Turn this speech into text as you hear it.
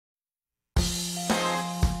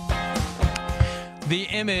The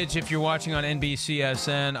image, if you're watching on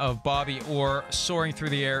NBCSN, of Bobby Orr soaring through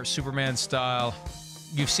the air, Superman style,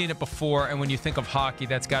 you've seen it before, and when you think of hockey,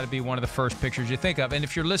 that's got to be one of the first pictures you think of. And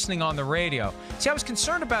if you're listening on the radio, see, I was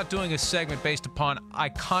concerned about doing a segment based upon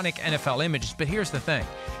iconic NFL images, but here's the thing.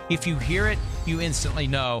 If you hear it, you instantly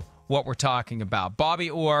know what we're talking about. Bobby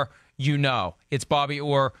Orr, you know. It's Bobby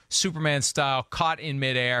Orr, Superman style, caught in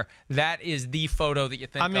midair. That is the photo that you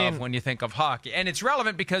think of when you think of hockey. And it's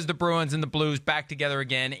relevant because the Bruins and the Blues back together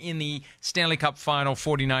again in the Stanley Cup final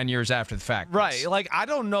 49 years after the fact. Right. Like, I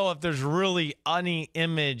don't know if there's really any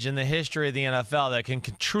image in the history of the NFL that can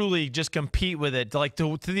truly just compete with it, like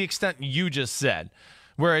to the extent you just said,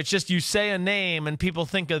 where it's just you say a name and people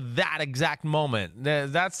think of that exact moment.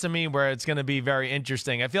 That's, to me, where it's going to be very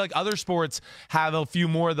interesting. I feel like other sports have a few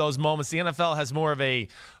more of those moments. The NFL has more of a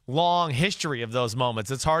long history of those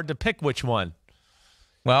moments. It's hard to pick which one.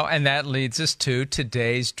 Well, and that leads us to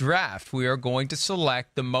today's draft. We are going to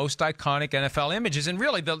select the most iconic NFL images. And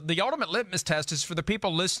really, the ultimate litmus test is for the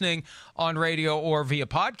people listening on radio or via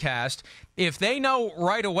podcast. If they know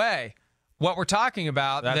right away what we're talking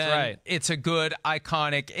about, then it's a good,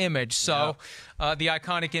 iconic image. So the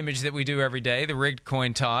iconic image that we do every day, the rigged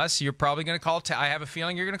coin toss, you're probably going to call I have a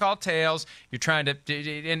feeling you're going to call tails. You're trying to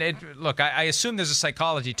look, I assume there's a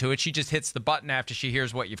psychology to it. She just hits the button after she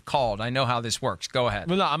hears what you've called. I know how this works. Go ahead.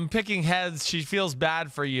 Well, no, I'm picking heads. She feels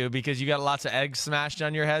bad for you because you got lots of eggs smashed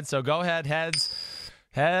on your head. So go ahead, heads.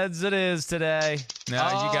 Heads it is today. No,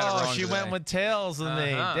 you got it wrong she today. went with tails with me.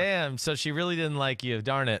 Damn, so she really didn't like you.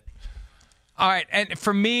 Darn it. All right, and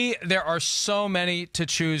for me, there are so many to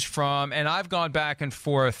choose from, and I've gone back and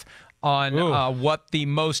forth on what the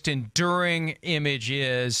most enduring image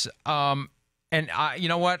is. You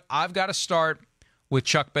know what? I've got to start with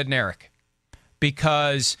Chuck Bednarik,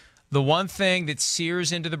 because the one thing that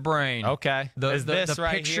sears into the brain, the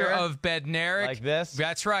right picture here? of Bednarik, Like this?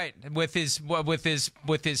 That's right, with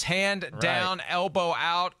his hand down, elbow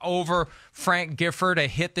out over Frank Gifford, a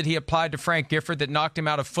hit that he applied to Frank Gifford that knocked him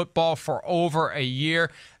out of football for over a year.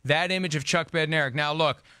 That image of Chuck Bednarik. Now,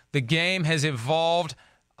 look, the game has evolved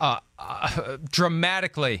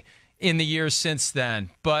dramatically in the years since then,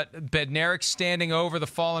 but Bednarik standing over the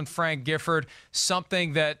fallen Frank Gifford,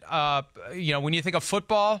 something that when you think of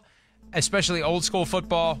football, especially old school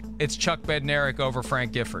football, it's Chuck Bednarik over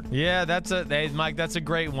Frank Gifford. Yeah, Mike, that's a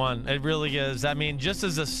great one. It really is. I mean, just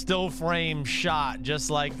as a still frame shot, just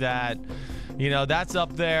like that, that's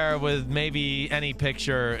up there with maybe any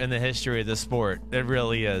picture in the history of the sport. It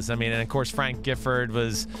really is. I mean, and of course, Frank Gifford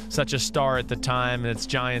was such a star at the time, and it's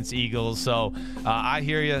Giants, Eagles. So I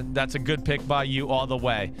hear you. That's a good pick by you all the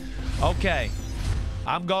way. Okay.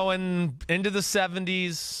 I'm going into the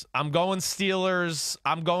 70s. I'm going Steelers.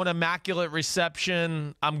 I'm going Immaculate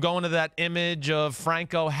Reception. I'm going to that image of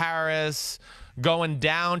Franco Harris going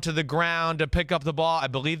down to the ground to pick up the ball. I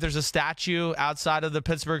believe there's a statue outside of the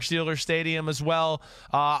Pittsburgh Steelers Stadium as well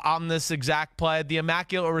on this exact play. The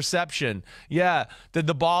Immaculate Reception. Yeah. Did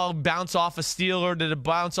the ball bounce off a Steeler? Did it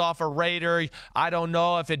bounce off a Raider? I don't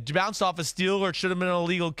know. If it bounced off a Steeler, it should have been an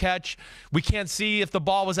illegal catch. We can't see if the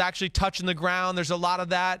ball was actually touching the ground. There's a lot of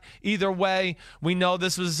that. Either way, we know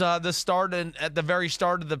this was the start at the very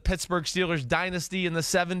start of the Pittsburgh Steelers dynasty in the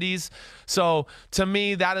 70s. So to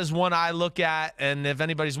me, that is one I look at. And if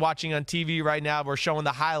anybody's watching on TV right now, we're showing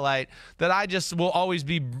the highlight that I just will always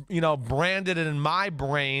be, branded in my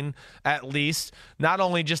brain, at least, not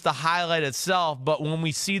only just the highlight itself, but when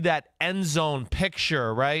we see that end zone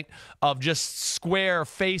picture, right, of just square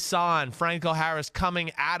face on, Franco Harris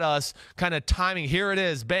coming at us, kind of timing. Here it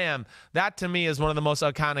is, bam. That to me is one of the most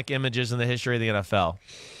iconic images in the history of the NFL.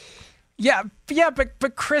 Yeah,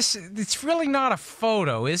 but Chris, it's really not a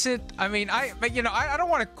photo, is it? I mean, I don't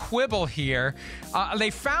want to quibble here.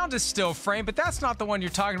 They found a still frame, but that's not the one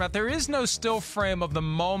you're talking about. There is no still frame of the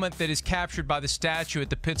moment that is captured by the statue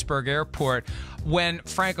at the Pittsburgh airport when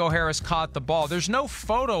Franco Harris caught the ball. There's no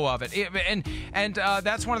photo of it, and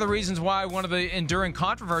that's one of the reasons why one of the enduring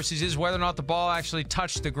controversies is whether or not the ball actually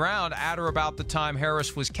touched the ground at or about the time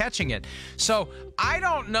Harris was catching it. So I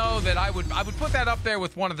don't know that I would put that up there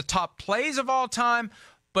with one of the top plays of all time,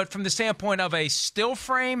 but from the standpoint of a still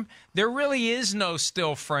frame, there really is no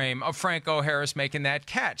still frame of Franco Harris making that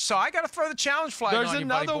catch. So I got to throw the challenge flag on you, buddy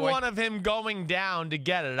boy. There's another one of him going down to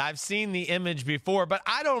get it. I've seen the image before, but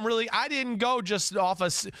I didn't go just off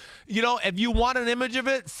if you want an image of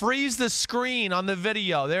it, freeze the screen on the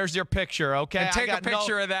video. There's your picture, okay? And take a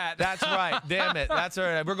picture of that. That's right. Damn it. That's all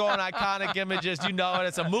right. We're going iconic images. You know it.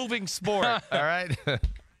 It's a moving sport, all right?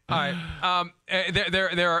 All right.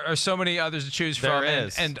 There are so many others to choose from. There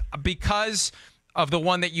is. And because of the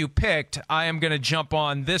one that you picked, I am going to jump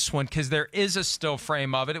on this one because there is a still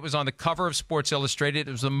frame of it. It was on the cover of Sports Illustrated.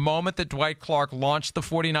 It was the moment that Dwight Clark launched the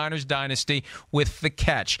 49ers dynasty with the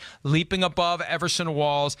catch, leaping above Everson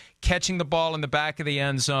Walls, catching the ball in the back of the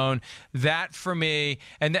end zone. That for me,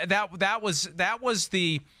 and that was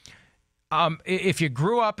the if you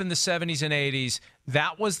grew up in the 70s and 80s,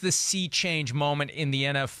 that was the sea change moment in the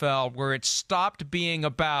NFL where it stopped being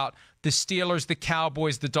about the Steelers, the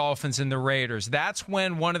Cowboys, the Dolphins, and the Raiders. That's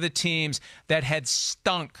when one of the teams that had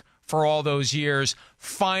stunk for all those years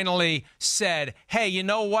finally said, hey, you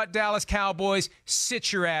know what, Dallas Cowboys?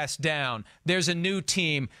 Sit your ass down. There's a new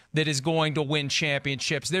team that is going to win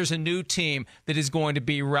championships. There's a new team that is going to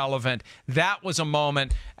be relevant. That was a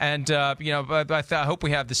moment, and I hope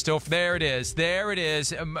we have the still. There it is. There it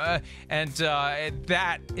is.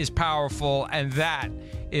 That is powerful, and that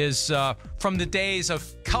is from the days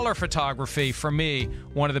of color photography, for me,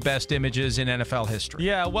 one of the best images in NFL history.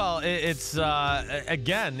 Yeah, well, it's the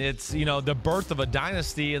birth of a dynasty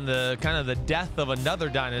and the kind of the death of another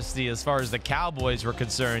dynasty as far as the Cowboys were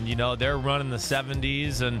concerned. They're running the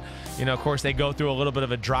 70s, and of course they go through a little bit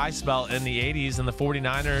of a dry spell in the 80s, and the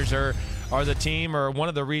 49ers are the team, or one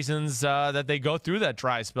of the reasons that they go through that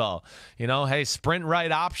dry spell. Hey, sprint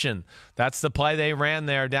right option. That's the play they ran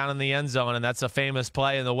there down in the end zone, and that's a famous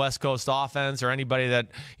play in the West Coast offense, or anybody that,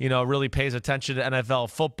 really pays attention to NFL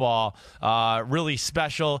football. Really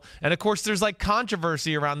special. And, of course, there's,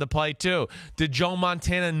 controversy around the play, too. Did Joe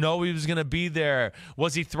Montana know he was going to be there?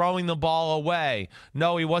 Was he throwing the ball away?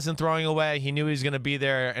 No, he wasn't throwing away. He knew he was going to be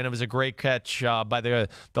there, and it was a great catch by the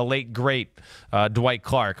late, great Dwight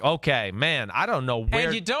Clark. Okay, man, I don't know where.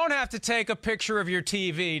 And you don't have to take a picture of your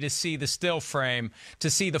TV to see the still frame,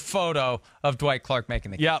 to see the photo of Dwight Clark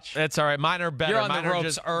making the catch. Yep, that's all right. Mine are better. You're on the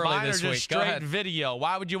ropes early this week. Mine are just straight video.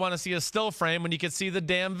 Why would you want to see a still frame when you could see the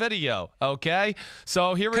damn video? Okay,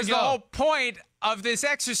 so here we go. Because the whole point of this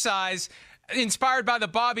exercise, inspired by the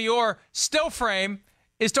Bobby Orr still frame,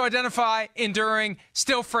 is to identify enduring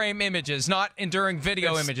still frame images, not enduring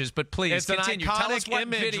video images. But please continue. It's an Tell us iconic what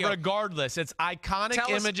image video. regardless. It's iconic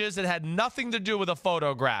images. It had nothing to do with a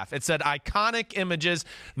photograph. It said iconic images.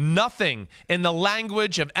 Nothing in the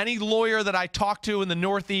language of any lawyer that I talked to in the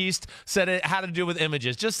Northeast said it had to do with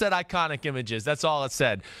images. Just said iconic images. That's all it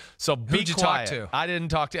said. So be Who'd you quiet. talk to? I didn't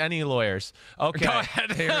talk to any lawyers. Okay. Go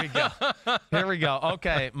ahead. Here we go. Here we go.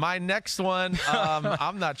 Okay. My next one,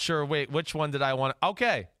 I'm not sure. Wait, which one did I want?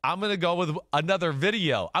 Okay. I'm going to go with another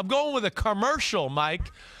video. I'm going with a commercial,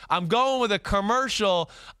 Mike. I'm going with a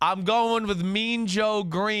commercial. I'm going with Mean Joe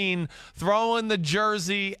Green throwing the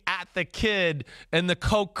jersey at the kid in the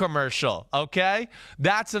Coke commercial, okay?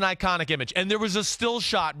 That's an iconic image. And there was a still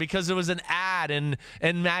shot because there was an ad in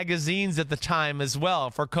magazines at the time as well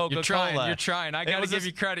for Coca-Cola. You're trying. I got to give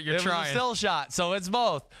you credit. You're trying. It was a still shot, so it's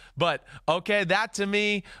both. But, okay, that to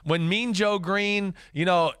me, when Mean Joe Green,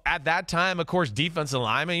 at that time, of course, defensive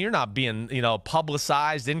lineman, you're not being,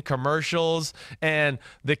 publicized in commercials, and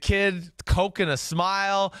the kid coking a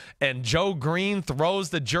smile, and Joe Green throws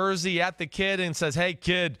the jersey at the kid and says, hey,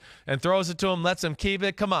 kid, and throws it to him, lets him keep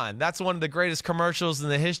it. Come on. That's one of the greatest commercials in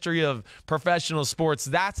the history of professional sports.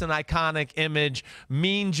 That's an iconic image.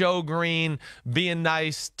 Mean Joe Green being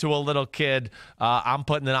nice to a little kid. I'm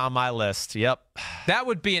putting it on my list. Yep. That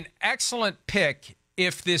would be an excellent pick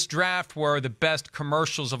if this draft were the best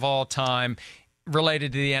commercials of all time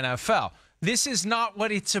related to the NFL. This is not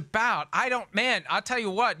what it's about. I'll tell you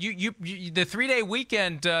what, you the 3-day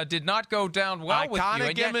weekend did not go down well with you.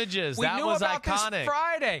 Iconic images. That was iconic. We knew about this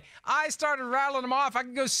Friday. I started rattling them off. I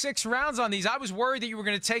could go 6 rounds on these. I was worried that you were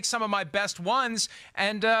going to take some of my best ones,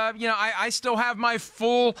 and I still have my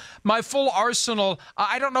full arsenal.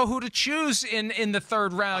 I don't know who to choose in the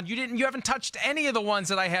 3rd round. You haven't touched any of the ones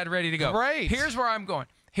that I had ready to go. Great. Here's where I'm going.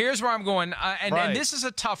 And this is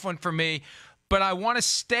a tough one for me. But I want to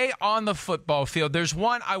stay on the football field. There's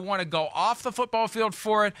one I want to go off the football field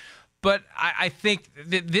for it, but I think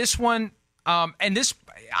that this one,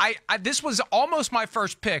 this was almost my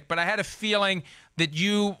first pick, but I had a feeling that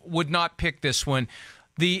you would not pick this one.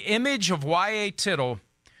 The image of Y.A. Tittle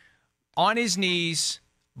on his knees,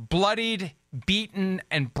 bloodied, beaten,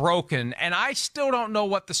 and broken, and I still don't know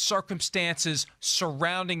what the circumstances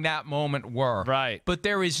surrounding that moment were. Right. But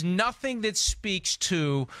there is nothing that speaks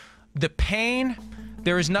to the pain.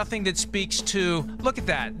 There is nothing that speaks to, look at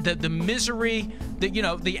that, the misery,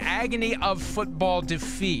 the agony of football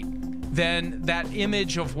defeat than that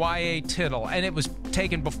image of Y.A. Tittle. And it was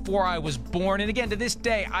taken before I was born. And again, to this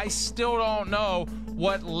day, I still don't know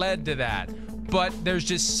what led to that. but there's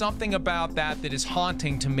just something about that is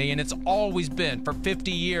haunting to me, and it's always been for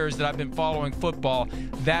 50 years that I've been following football.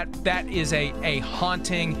 That is a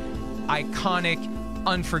haunting, iconic,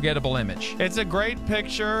 unforgettable image. It's a great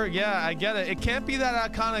picture. Yeah, I get it. It can't be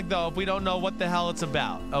that iconic, though, if we don't know what the hell it's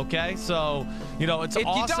about, okay? So, you know, it's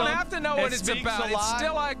awesome. You don't have to know what it's about. It's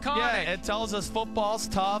still iconic. Yeah, it tells us football's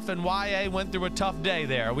tough, and YA went through a tough day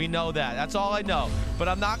there. We know that. That's all I know. But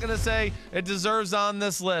I'm not going to say it deserves on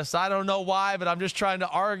this list. I don't know why, but I'm just trying to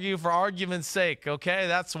argue for argument's sake, okay?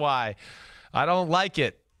 That's why. I don't like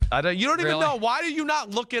it. You don't even know. Why do you not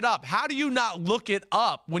look it up? How do you not look it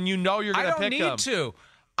up when you know you're going to pick them?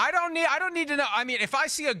 I don't need to. I don't need to know. I mean, if I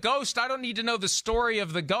see a ghost, I don't need to know the story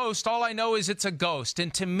of the ghost. All I know is it's a ghost.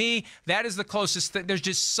 And to me, that is the closest thing. There's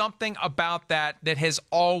just something about that has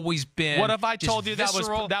always been. What if I told you that was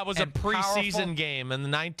a preseason powerful game in the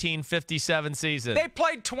 1957 season? They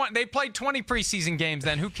played 20 preseason games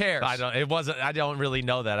then. Who cares? I don't really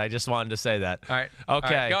know that. I just wanted to say that. All right.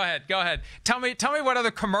 Okay. All right, go ahead. Tell me what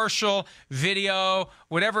other commercial, video,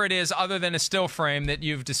 whatever it is other than a still frame that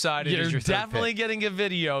you've decided is your third definitely pick. Getting a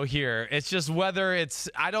video here. It's just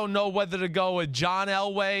I don't know whether to go with John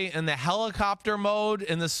Elway in the helicopter mode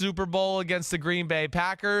in the Super Bowl against the Green Bay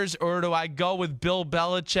Packers, or do I go with Bill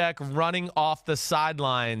Belichick running off the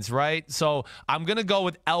sidelines, right? So I'm going to go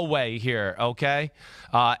with Elway here, okay?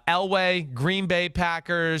 Elway, Green Bay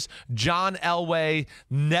Packers, John Elway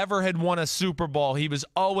never had won a Super Bowl. He was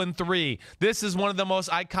 0-3. This is one of the most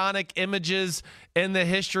iconic images in the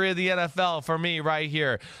history of the NFL for me right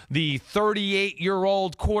here. The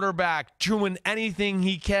 38-year-old quarterback doing anything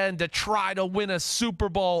he can to try to win a Super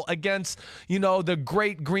Bowl against, the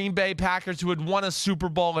great Green Bay Packers who had won a Super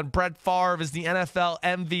Bowl, and Brett Favre is the NFL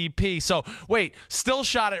MVP. So, wait, still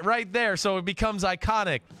shot it right there, so it becomes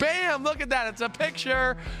iconic. Bam! Look at that. It's a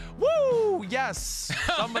picture. Woo! Yes.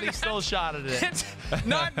 Somebody still shot at it. It's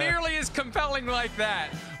not nearly as compelling like that.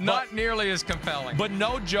 Not nearly as compelling. But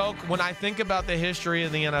no joke, when I think about the history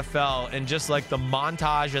of the NFL and just like the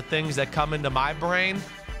montage of things that come into my brain,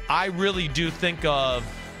 I really do think of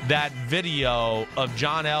that video of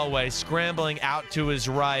John Elway scrambling out to his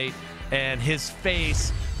right and his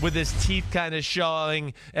face with his teeth kind of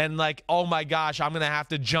showing and like, oh my gosh, I'm going to have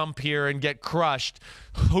to jump here and get crushed.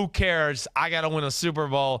 Who cares? I got to win a Super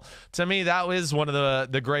Bowl. To me, that is one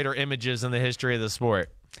of the greater images in the history of the sport.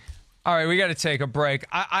 All right, we got to take a break.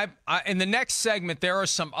 In the next segment, there are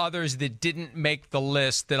some others that didn't make the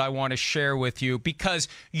list that I want to share with you because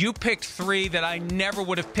you picked 3 that I never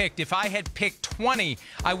would have picked. If I had picked 20,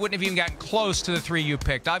 I wouldn't have even gotten close to the 3 you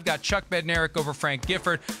picked. I've got Chuck Bednarik over Frank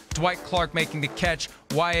Gifford, Dwight Clark making the catch,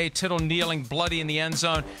 Y.A. Tittle kneeling bloody in the end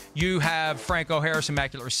zone. You have Franco Harris,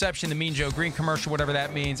 immaculate reception, the Mean Joe Green commercial, whatever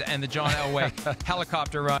that means, and the John Elway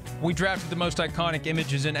helicopter run. We drafted the most iconic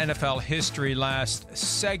images in NFL history last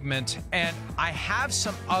segment, and I have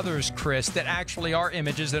some others, Chris, that actually are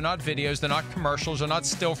images. They're not videos. They're not commercials. They're not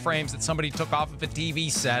still frames that somebody took off of a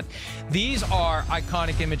TV set. These are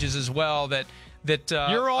iconic images as well that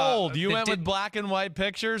you're old. You went with black and white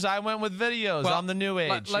pictures. I went with videos. I'm the new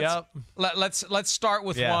age. Let's start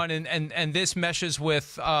with one, and this meshes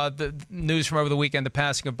with the news from over the weekend, the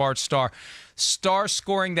passing of Bart Starr. Starr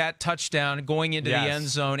scoring that touchdown, going into the end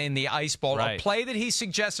zone in the Ice Bowl, a play that he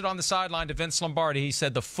suggested on the sideline to Vince Lombardi. He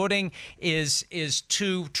said the footing is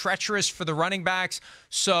too treacherous for the running backs,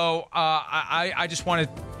 so I just want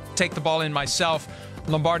to take the ball in myself.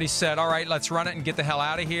 Lombardi said, all right, let's run it and get the hell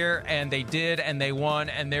out of here. And they did, and they won.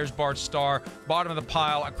 And there's Bart Starr, bottom of the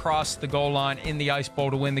pile, across the goal line in the Ice Bowl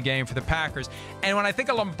to win the game for the Packers. And when I think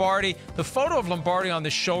of Lombardi, the photo of Lombardi on the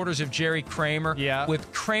shoulders of Jerry Kramer,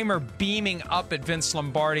 with Kramer beaming up at Vince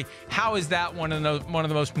Lombardi, how is that one of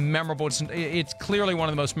the most memorable? It's clearly one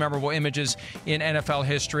of the most memorable images in NFL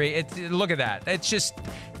history. Look at that. It's just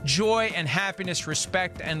joy and happiness,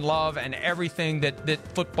 respect and love, and everything that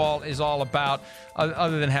football is all about,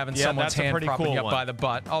 other than having someone's hand propping you up by the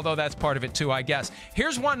butt, although that's part of it too, I guess.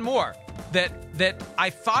 Here's one more that I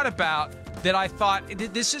thought about, that I thought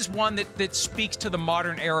this is one that speaks to the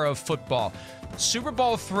modern era of football. Super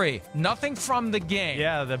Bowl III, nothing from the game.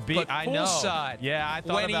 Yeah, the beat. I know. Poolside. Yeah, I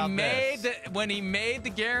thought about this. When he made the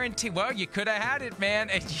guarantee, well, you could have had it, man.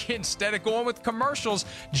 Instead of going with commercials,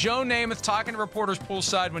 Joe Namath talking to reporters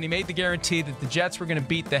poolside when he made the guarantee that the Jets were going to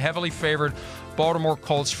beat the heavily favored Baltimore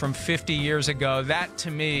Colts from 50 years ago. That, to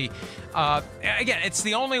me, again, it's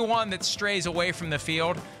the only one that strays away from the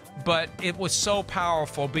field. But it was so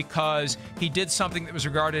powerful because he did something that was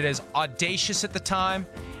regarded as audacious at the time,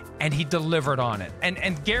 and he delivered on it.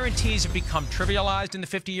 And guarantees have become trivialized in the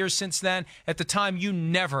 50 years since then. At the time, you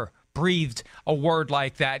never breathed a word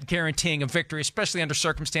like that, guaranteeing a victory, especially under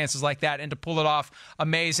circumstances like that, and to pull it off,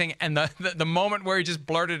 amazing. And the moment where he just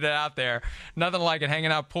blurted it out there, nothing like it,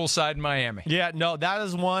 hanging out poolside in Miami. Yeah, no, that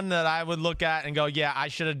is one that I would look at and go, yeah, I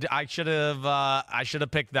should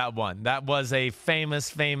have picked that one. That was a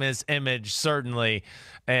famous image, certainly.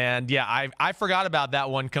 And yeah, I forgot about that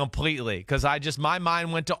one completely because my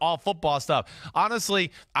mind went to all football stuff.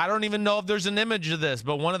 Honestly, I don't even know if there's an image of this,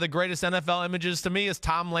 but one of the greatest NFL images to me is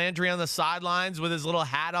Tom Landry on the sidelines with his little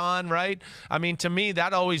hat on, right? I mean, to me,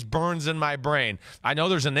 that always burns in my brain. I know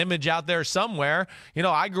there's an image out there somewhere. You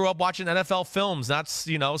know, I grew up watching NFL films. That's,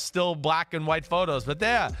 still black and white photos. But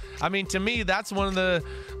yeah, I mean, to me, that's one of the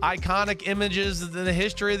iconic images in the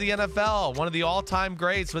history of the NFL. One of the all-time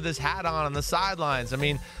greats with his hat on the sidelines. I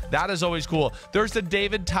mean, that is always cool. There's the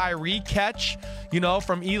David Tyree catch,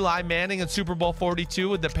 from Eli Manning in Super Bowl 42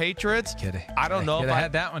 with the Patriots. Kidding. I don't know if I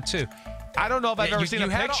had that one too. I don't know if I've ever seen a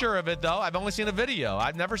picture of it, though. I've only seen a video.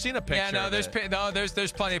 I've never seen a picture. Yeah, there's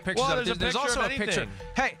plenty of pictures of it. There's also a picture.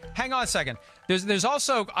 Hey, hang on a second. There's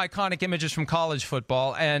also iconic images from college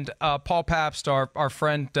football, and Paul Pabst, our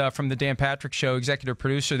friend from the Dan Patrick Show, executive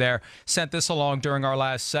producer there, sent this along during our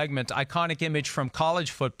last segment. Iconic image from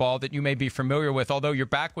college football that you may be familiar with, although your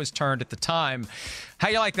back was turned at the time. How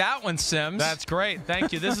you like that one, Simms? That's great.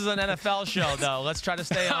 Thank you. This is an NFL show, though. Let's try to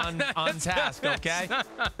stay on task, okay?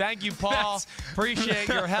 Thank you, Paul. Appreciate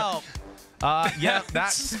your help. Yeah,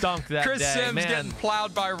 that stunk that Chris day, Simms man. getting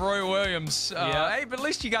plowed by Roy Williams. Yeah. Hey, but at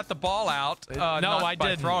least you got the ball out. No, I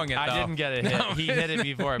didn't. Throwing it, I didn't get it hit. He hit it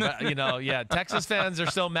before. But, yeah, Texas fans are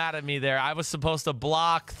still mad at me there. I was supposed to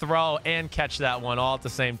block, throw, and catch that one all at the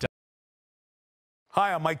same time.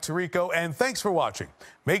 Hi, I'm Mike Tirico, and thanks for watching.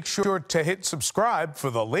 Make sure to hit subscribe for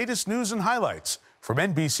the latest news and highlights from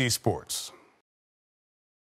NBC Sports.